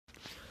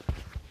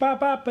I'm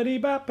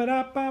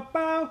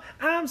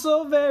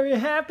so very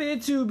happy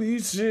to be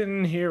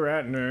sitting here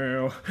right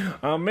now.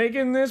 I'm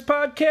making this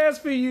podcast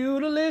for you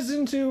to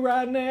listen to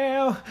right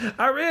now.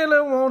 I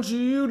really want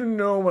you to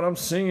know what I'm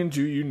singing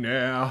to you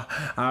now.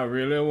 I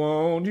really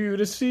want you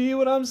to see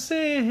what I'm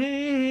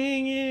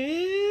singing.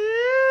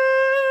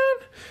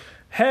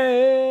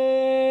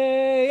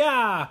 Hey,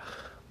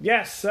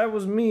 yes, that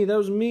was me. That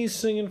was me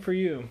singing for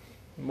you.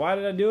 Why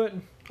did I do it?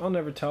 I'll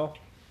never tell.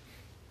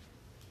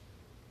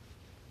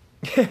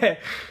 I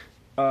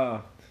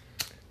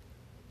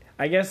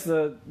guess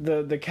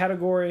the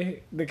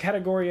category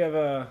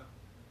of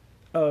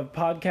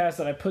podcast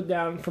that I put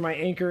down for my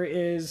anchor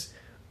is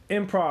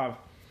improv.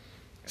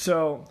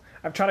 So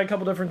I've tried a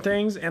couple different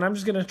things, and I'm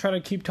just gonna try to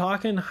keep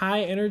talking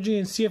high energy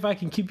and see if I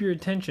can keep your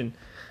attention.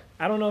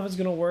 I don't know if it's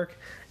gonna work.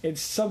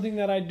 It's something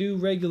that I do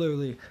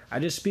regularly. I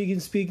just speak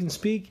and speak and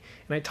speak,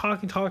 and I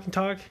talk and talk and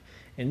talk,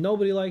 and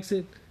nobody likes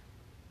it.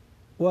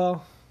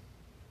 Well,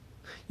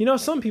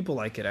 some people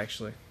like it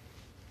actually.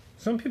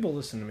 Some people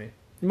listen to me.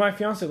 My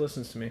fiance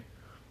listens to me.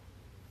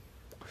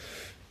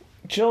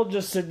 She'll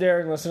just sit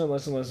there and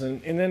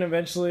listen. And then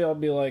eventually I'll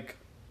be like,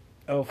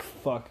 oh,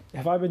 fuck.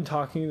 Have I been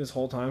talking this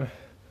whole time?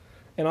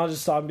 And I'll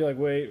just stop and be like,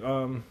 wait,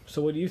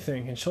 so what do you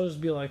think? And she'll just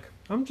be like,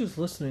 I'm just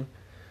listening.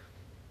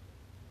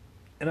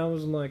 And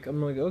I'm like,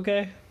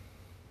 okay.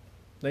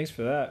 Thanks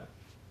for that.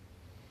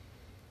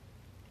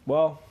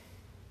 Well,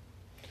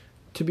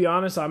 to be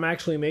honest, I'm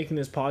actually making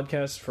this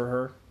podcast for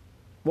her.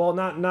 Well,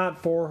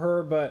 not for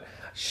her, but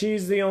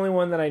she's the only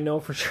one that I know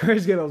for sure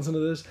is going to listen to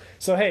this.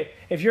 So, hey,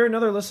 if you're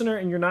another listener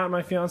and you're not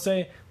my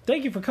fiance,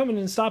 thank you for coming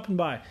and stopping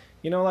by.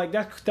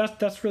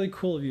 That's really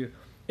cool of you.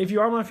 If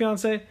you are my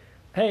fiance,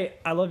 hey,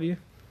 I love you.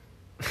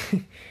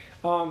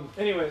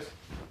 Anyways,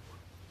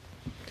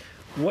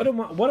 who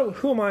am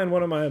I and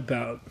what am I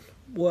about?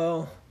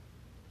 Well,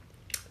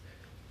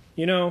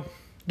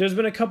 there's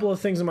been a couple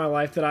of things in my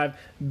life that I've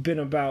been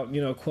about,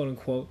 quote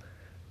unquote.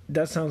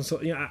 That sounds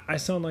so, I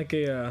sound like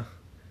a,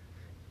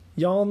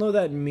 y'all know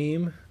that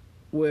meme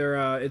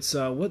where it's,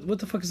 what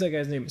the fuck is that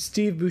guy's name?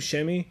 Steve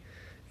Buscemi,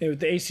 with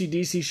the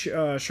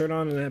AC/DC shirt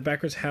on and a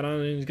backwards hat on,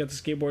 and he's got the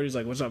skateboard. He's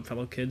like, "What's up,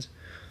 fellow kids?"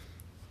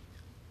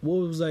 What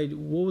was I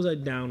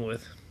down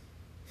with?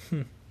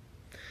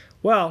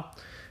 Well,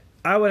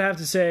 I would have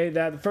to say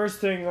that the first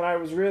thing that I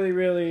was really,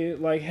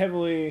 really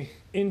heavily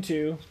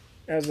into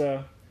as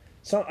a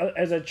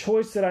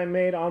choice that I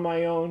made on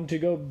my own to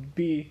go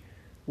be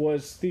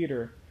was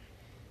theater.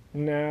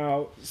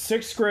 Now,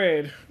 6th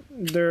grade,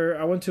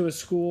 I went to a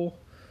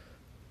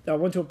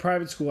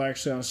private school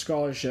actually on a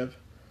scholarship,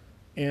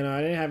 and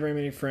I didn't have very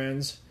many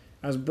friends.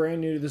 I was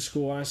brand new to the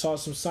school, and I saw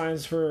some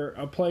signs for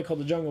a play called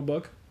The Jungle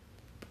Book.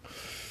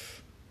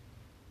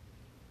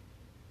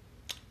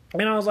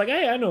 And I was like,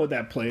 hey, I know what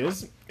that play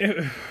is.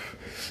 and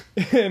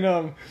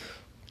I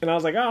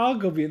was like, oh, I'll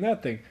go be in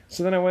that thing.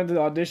 So then I went to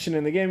the audition,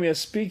 and they gave me a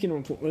speaking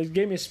role.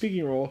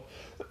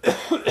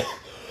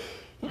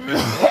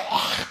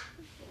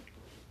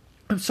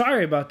 I'm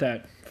sorry about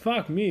that.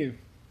 Fuck me.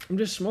 I'm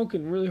just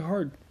smoking really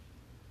hard.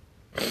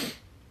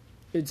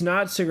 It's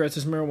not cigarettes,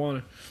 it's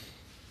marijuana.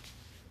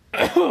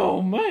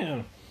 Oh,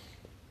 man.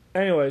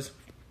 Anyways.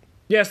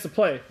 Yes, the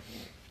play.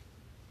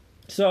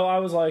 So I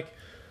was like,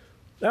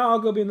 now I'll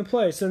go be in the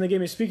play. So then they gave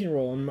me a speaking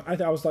role. And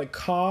I was like,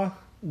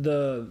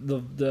 the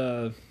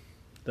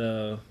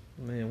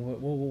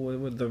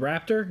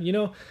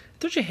raptor?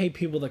 Don't you hate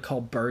people that call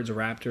birds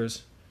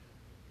raptors?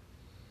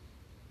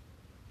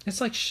 It's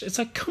like,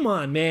 come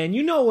on, man.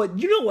 You know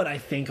what I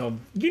think a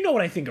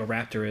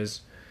raptor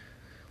is.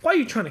 Why are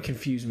you trying to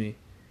confuse me?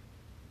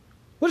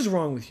 What is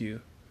wrong with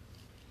you?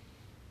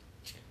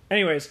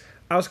 Anyways,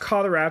 I was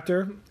Ka the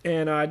Raptor,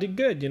 and I did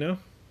good, And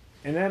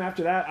then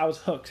after that, I was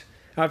hooked.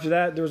 After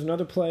that, there was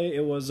another play.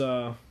 It was,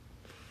 what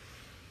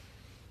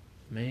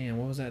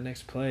was that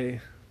next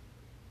play?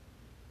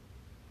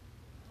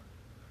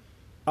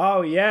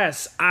 Oh,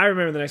 yes. I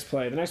remember the next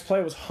play. The next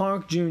play was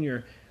Honk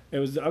Jr. It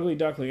was The Ugly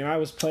Duckling, and I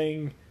was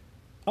playing...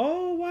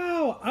 Oh,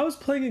 wow. I was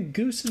playing a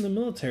goose in the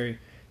military.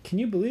 Can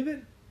you believe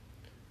it?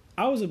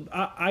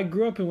 I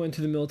grew up and went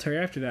to the military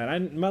after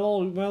that. My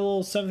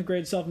little 7th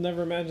grade self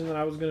never imagined that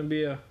I was going to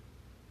be a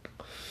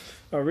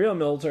real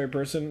military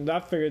person. I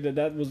figured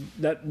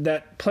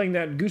that playing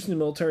that goose in the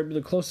military would be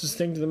the closest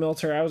thing to the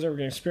military I was ever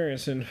going to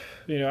experience. And,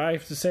 I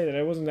have to say that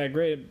it wasn't that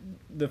great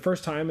the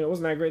first time, and it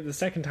wasn't that great the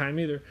second time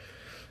either.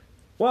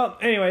 Well,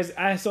 anyways,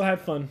 I still had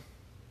fun.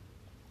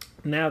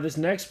 Now, this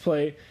next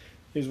play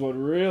is what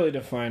really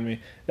defined me.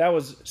 That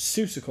was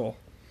Seussical.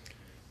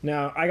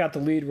 Now, I got the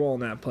lead role in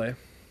that play.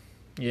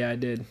 Yeah, I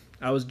did.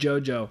 I was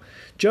JoJo.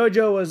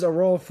 JoJo was a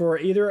role for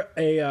either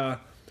a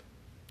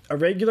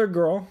regular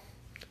girl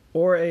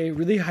or a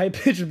really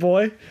high-pitched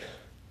boy,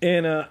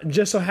 and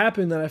just so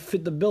happened that I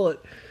fit the billet.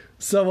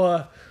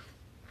 So,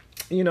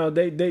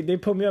 they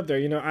put me up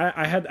there.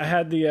 I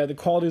had the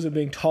qualities of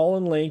being tall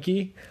and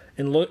lanky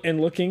and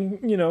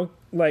looking,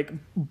 like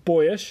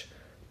boyish,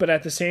 but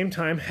at the same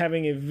time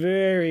having a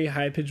very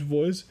high-pitched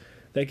voice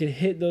that could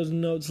hit those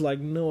notes like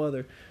no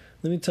other.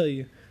 Let me tell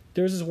you,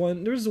 There was this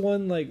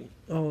one like,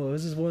 oh, there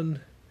was this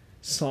one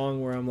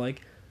song where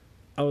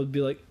I would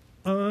be like,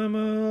 I'm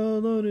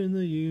alone in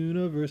the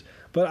universe.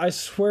 But I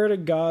swear to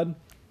God,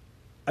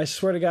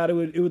 it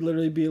would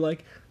literally be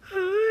like, I'm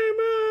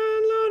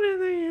alone in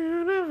the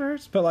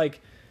universe. But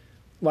like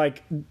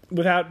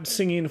without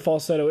singing in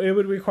falsetto. It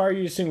would require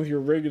you to sing with your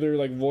regular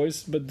like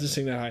voice, but to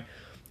sing that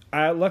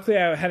high. Luckily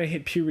I hadn't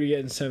hit puberty yet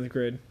in 7th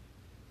grade,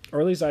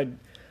 or at least I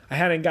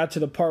hadn't got to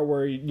the part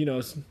where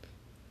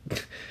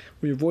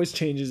where your voice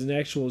changes and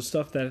actual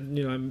stuff that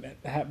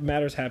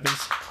matters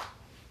happens.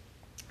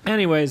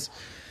 Anyways,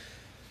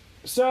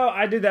 so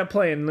I did that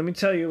play, and let me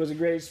tell you, it was a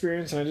great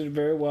experience, and I did it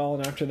very well.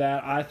 And after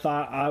that, I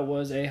thought I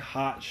was a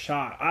hot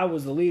shot. I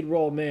was the lead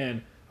role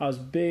man. I was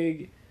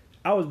big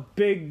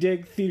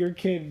dick theater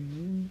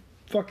kid,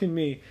 fucking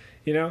me,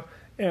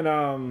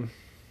 and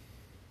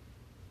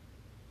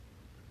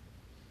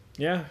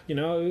yeah,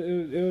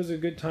 it was a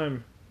good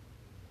time.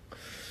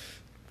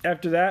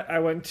 After that, I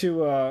went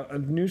to a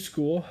new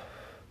school,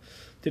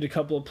 did a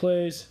couple of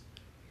plays,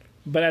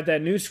 but at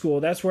that new school,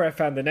 that's where I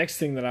found the next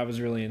thing that I was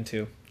really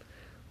into.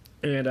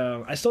 And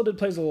I still did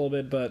plays a little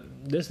bit, but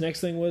this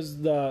next thing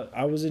was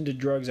I was into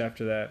drugs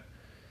after that.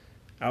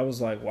 I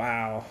was like,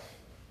 wow,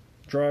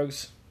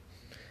 drugs.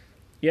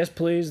 Yes,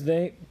 please,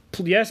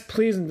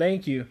 and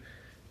thank you.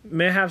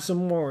 May I have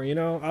some more?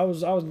 I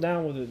was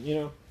down with it.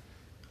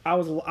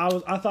 I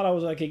thought I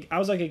was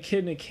like a kid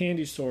in a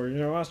candy store.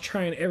 I was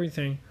trying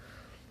everything.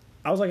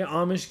 I was like an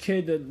Amish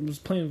kid that was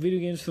playing video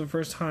games for the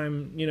first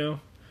time.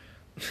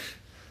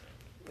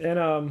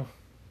 And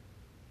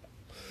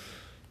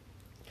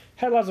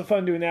had lots of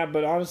fun doing that,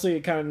 but honestly,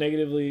 it kind of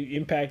negatively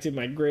impacted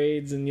my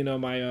grades and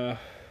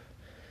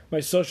my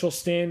social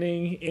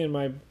standing and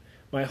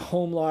my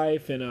home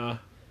life, and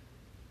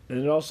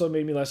it also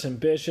made me less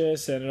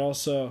ambitious, and it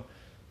also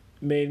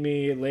made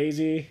me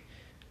lazy,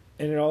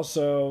 and it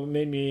also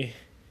made me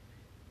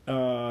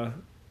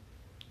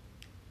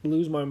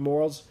lose my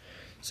morals.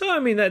 So I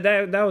mean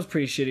that was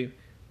pretty shitty.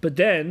 But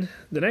then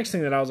the next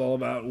thing that I was all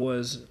about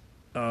was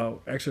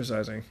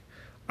exercising.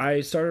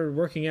 I started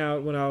working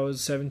out when I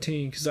was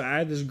 17 because I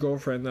had this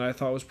girlfriend that I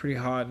thought was pretty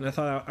hot, and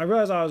I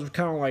realized I was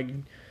kind of like,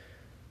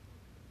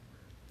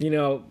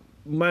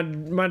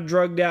 my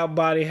drugged out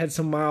body had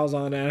some miles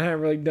on it. I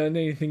hadn't really done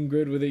anything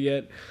good with it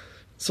yet,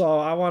 so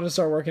I wanted to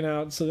start working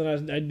out. So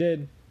then I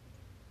did,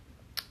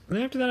 and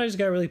after that I just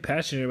got really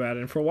passionate about it.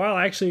 And for a while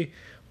I actually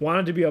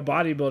wanted to be a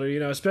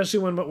bodybuilder, especially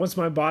once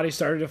my body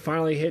started to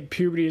finally hit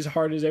puberty as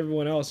hard as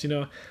everyone else,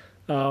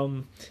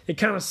 It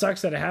kind of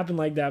sucks that it happened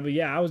like that, but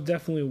yeah, I was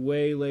definitely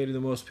way later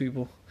than most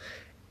people.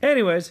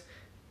 Anyways,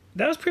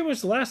 that was pretty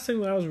much the last thing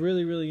that I was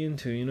really, really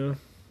into,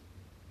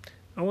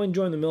 I went and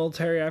joined the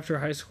military after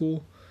high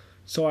school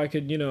so I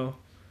could,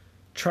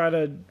 try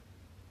to...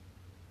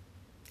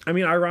 I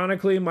mean,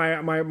 ironically,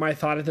 my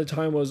thought at the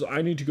time was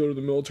I need to go to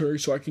the military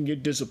so I can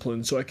get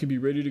disciplined, so I can be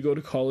ready to go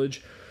to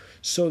college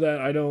so that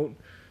I don't,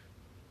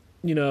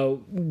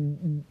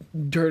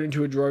 turn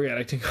into a drug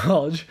addict in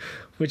college,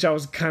 which I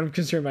was kind of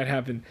concerned might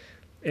happen.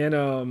 And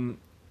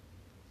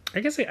I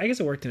guess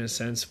it worked in a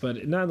sense,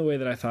 but not in the way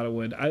that I thought it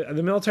would.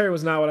 The military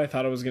was not what I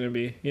thought it was going to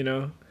be,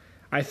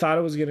 I thought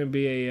it was going to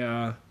be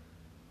a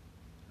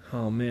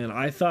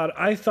I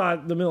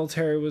thought the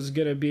military was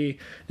going to be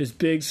this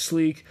big,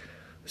 sleek,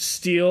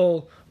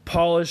 steel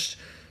polished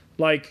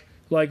like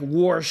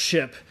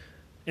warship,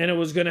 and it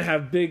was going to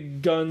have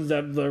big guns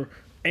that they're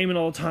aiming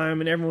all the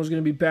time, and everyone was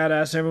going to be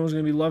badass, everyone was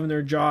going to be loving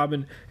their job,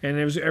 and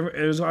everything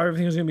was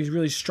going to be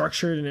really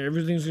structured, and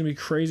everything was going to be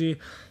crazy.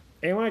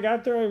 And when I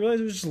got there, I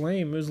realized it was just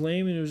lame. It was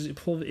lame, and it was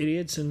full of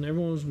idiots, and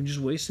everyone was just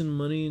wasting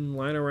money and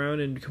lying around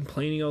and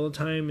complaining all the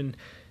time. And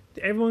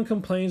everyone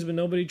complains, but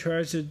nobody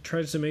tries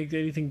to make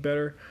anything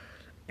better.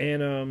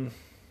 And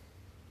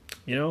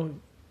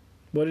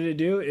what did it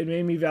do? It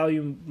made me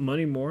value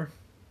money more.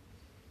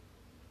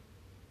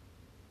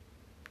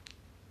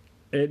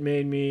 It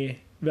made me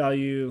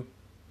value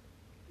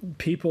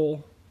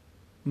people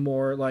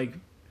more, like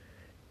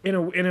in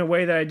a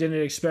way that I didn't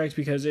expect,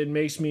 because it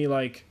makes me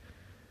like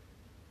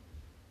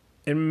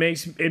it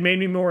made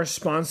me more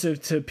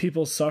responsive to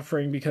people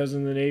suffering, because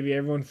in the Navy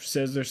everyone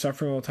says they're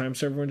suffering all the time,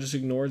 so everyone just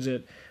ignores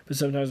it, but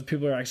sometimes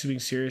people are actually being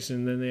serious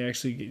and then they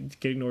actually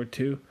get ignored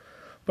too.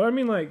 But I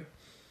mean, like,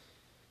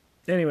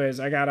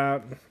 anyways, I got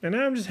out and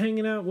now I'm just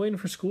hanging out waiting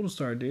for school to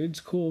start, dude. It's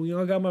cool.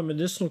 I got my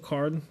medicinal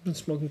card, been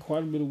smoking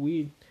quite a bit of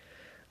weed,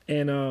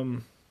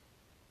 and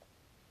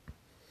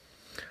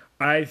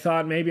I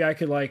thought maybe I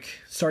could like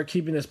start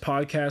keeping this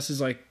podcast as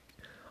like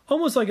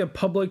almost like a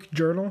public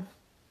journal,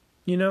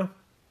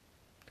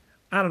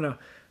 I don't know.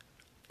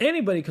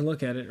 Anybody can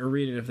look at it or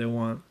read it if they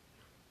want.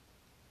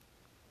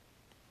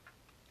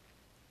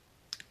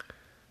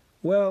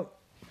 Well,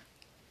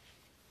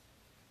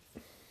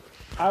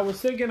 I was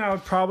thinking I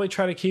would probably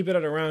try to keep it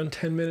at around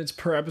 10 minutes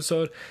per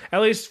episode,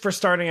 at least for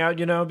starting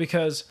out,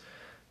 because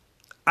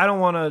I don't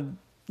want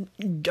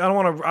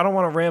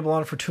to ramble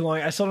on for too long.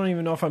 I still don't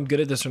even know if I'm good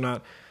at this or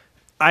not.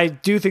 I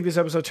do think this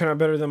episode turned out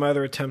better than my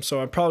other attempts,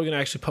 so I'm probably going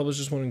to actually publish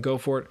this one and go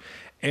for it.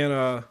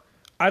 And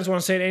I just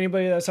want to say to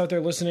anybody that's out there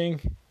listening,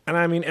 and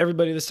I mean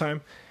everybody this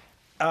time,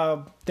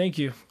 thank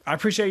you. I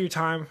appreciate your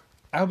time.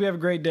 I hope you have a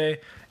great day,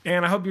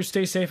 and I hope you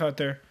stay safe out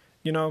there.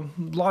 You know,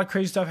 a lot of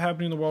crazy stuff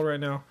happening in the world right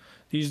now.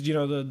 These, you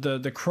know,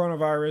 the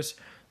coronavirus,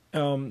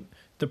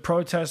 the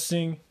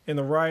protesting and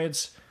the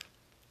riots.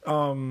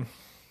 You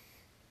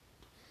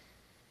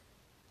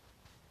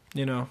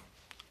know,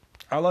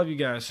 I love you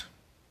guys.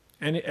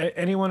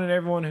 Anyone and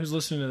everyone who's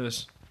listening to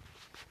this.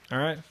 All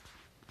right?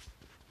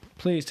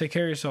 Please take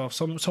care of yourself.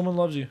 Someone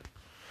loves you.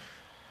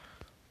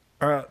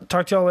 All right.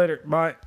 Talk to y'all later. Bye.